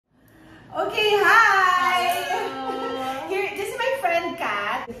Okay, hi! Here, this is my friend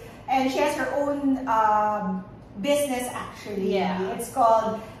Kat, and she has her own business actually. Yeah. It's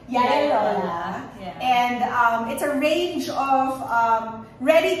called Guanio-Mago. Yeah. And it's a range of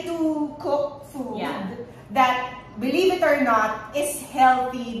ready-to-cook food that, believe it or not, is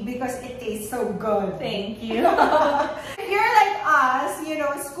healthy because it tastes so good. Thank you. If you're like us, you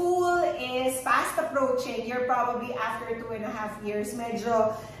know, school is fast approaching. You're probably after 2.5 years.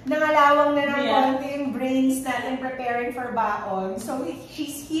 Medyo nangalawang na ng konti yung brains natin preparing for baon. So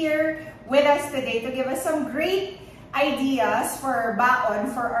she's here with us today to give us some great ideas for baon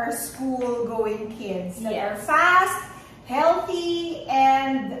for our school-going kids that are fast, healthy,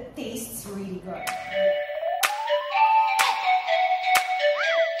 and tastes really good.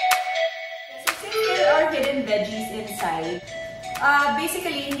 Hidden veggies inside.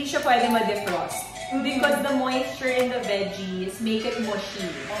 Basically, hindi siya pwede ma-defrost because the moisture in the veggies make it mushy.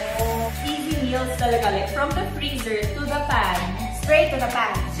 Easy meals talaga, like from the freezer to the pan. Straight to the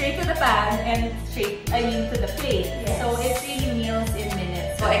pan. Straight to the pan and to the plate. Yes. So it's really meals in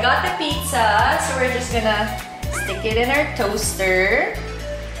minutes. So I got the pizza, so we're just gonna stick it in our toaster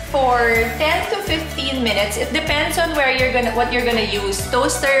for 10 to 15 minutes. It depends on where what you're gonna use.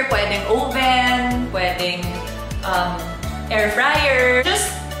 Toaster, pwedeng oven, pwedeng air fryer.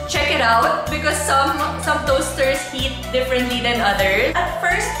 Just check it out because some toasters heat differently than others. At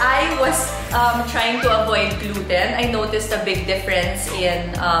first, I was trying to avoid gluten. I noticed a big difference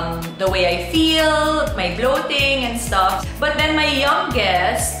in the way I feel, my bloating and stuff. But then my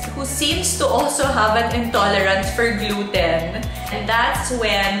youngest, who seems to also have an intolerance for gluten, and that's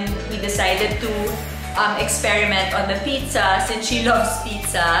when we decided to experiment on the pizza since she loves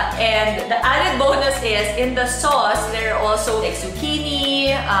pizza. And the added bonus is in the sauce, there are also like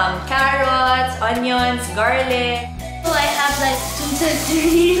zucchini, carrots, onions, garlic. So I have like 2 to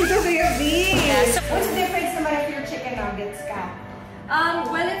 3. 2 to 3 of these. Yeah, so what's the difference naman of your chicken nuggets, Kat?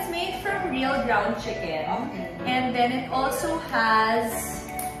 Well, it's made from real ground chicken. And then it also has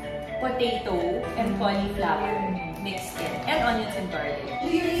potato and cauliflower mixed in, and onions and garlic.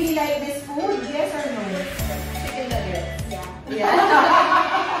 Do you really like this food? Yes or no? Chicken nuggets. Yeah.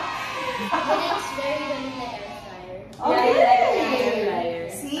 But it's very good in the air fryer. Okay.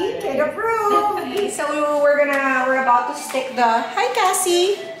 See? Kid approved. So we're about to stick the... Hi,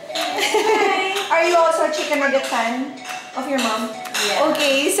 Cassie. Hi. Are you also a chicken nugget fan of your mom? Yeah.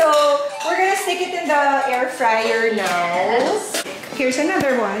 Okay, so we're gonna stick it in the air fryer now. Yes. Here's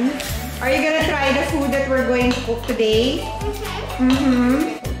another one. Are you gonna try the food that we're going to cook today?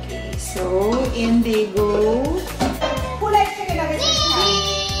 Okay, so in they go. Who likes chicken nuggets? Raise your hand.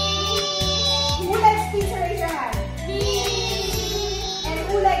 Who likes pizza? Raise your hand. And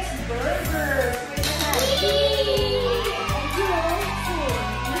who likes burgers? Raise your hand. And you?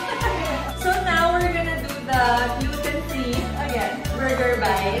 So now we're gonna do the gluten-free, again, burger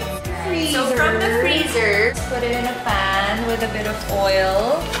bites. Freezer. So from the freezer, put it in a pan with a bit of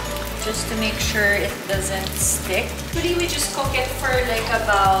oil, just to make sure it doesn't stick. Usually we just cook it for like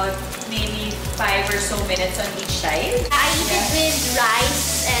about maybe 5 or so minutes on each side. I eat it with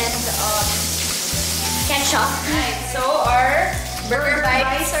rice and ketchup. Right, so our burger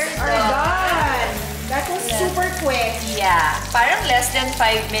bites are done. That was super quick. Yeah, parang less than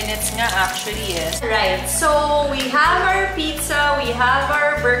 5 minutes nga actually is. Right, so we have our pizza, we have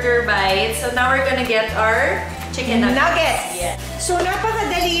our burger bites. So now we're gonna get our chicken nuggets. Yeah. So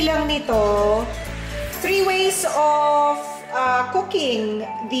napakadali lang nito. 3 ways of cooking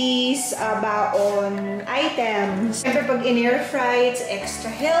these baon items. Siyempre pag in-air fry, it's extra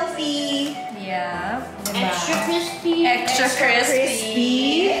healthy. Yeah. Extra crispy. Extra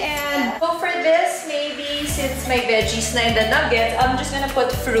crispy. And so for this, maybe since my veggies na in the nuggets, I'm just gonna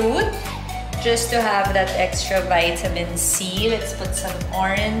put fruit just to have that extra vitamin C. Let's put some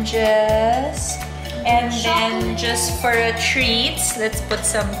oranges. And then just for a treat, let's put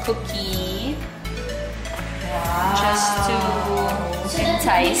some cookie. wow. Just to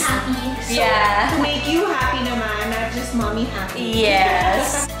entice. Yeah. To make you happy naman, not just mommy happy.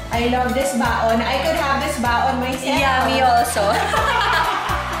 Yes. I love this baon. I could have this baon myself. Yeah, me also.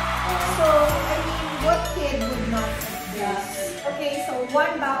 So, I mean, what kid would not eat this? Okay, so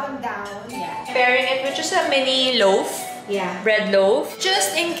 1 baon down. Yeah. Pairing it with just a mini loaf. Yeah. Bread loaf.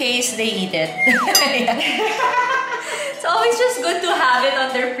 Just in case they eat it. It's always just good to have it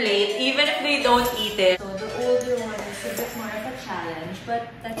on their plate, even if they don't eat it. So the older one is a bit more of a challenge, but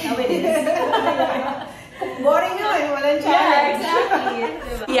that's how it is. Boring naman, walang challenge. Yeah, exactly.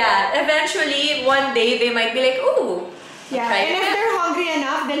 Yeah, eventually, one day, they might be like, ooh. Yeah, and if they're hungry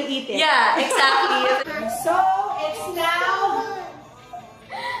enough, they'll eat it. Yeah, exactly. So, it's now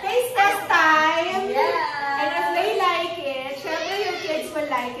taste test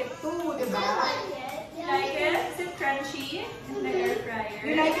crunchy in the air fryer.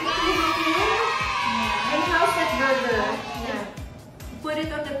 You like it too? Yeah. And how's that burger? Yeah. Put it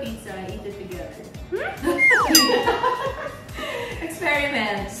on the pizza, eat it together.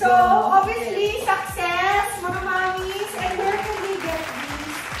 Experiment. So, obviously, success, mga mommies. And where can they get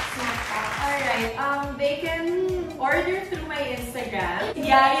these snacks? Alright, they can order through my Instagram,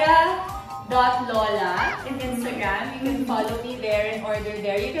 yaya.lola in Instagram. You can follow me there and order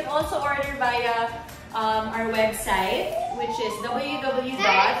there. You can also order via our website, which is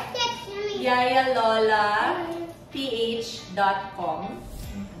www.yayalolaph.com.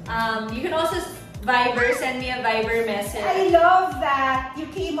 You can also send me a Viber message. I love that you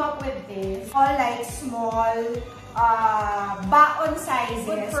came up with this. All like small baon sizes.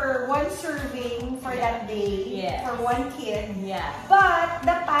 Good for one serving for that day, for one kid. Yeah. But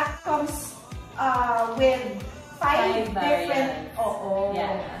the pack comes with five different.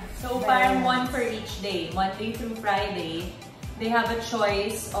 Yeah. So parang one for each day, Monday through Friday. They have a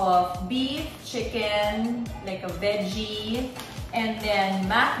choice of beef, chicken, like a veggie, and then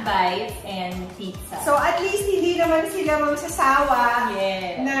mac bites and pizza. So at least hindi naman sila magsasawa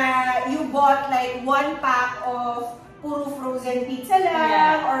na you bought like one pack of puro frozen pizza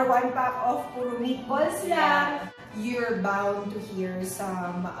lang or one pack of puro meatballs lang. You're bound to hear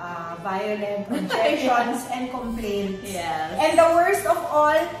some violent objections and complaints. Yes. And the worst of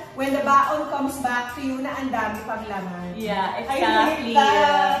all, when the baon comes back to you na ang dami pang laman. Yeah, exactly. I hate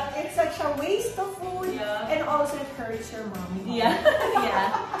that. It's such a waste of food. Yeah. And also it hurts your mommy. Yeah.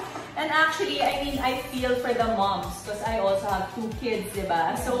 Yeah. And actually, I mean, I feel for the moms because I also have 2 kids,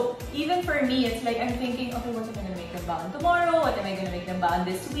 diba? So even for me, it's like I'm thinking, okay, what am I gonna make them baon tomorrow? What am I gonna make them baon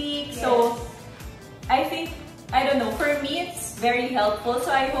this week? Yes. So I think, I don't know, for me it's very helpful.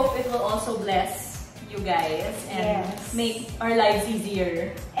 So I hope it will also bless you guys and make our lives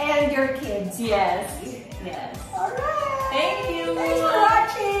easier. And your kids. Yes. Yes. Alright. Thank you. Thanks for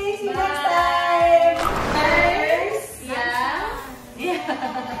watching. See you next Bye. time. Cheers. Yeah. Yeah.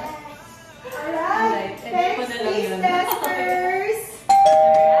 Alright. Alright. Thanks, Miss Lester.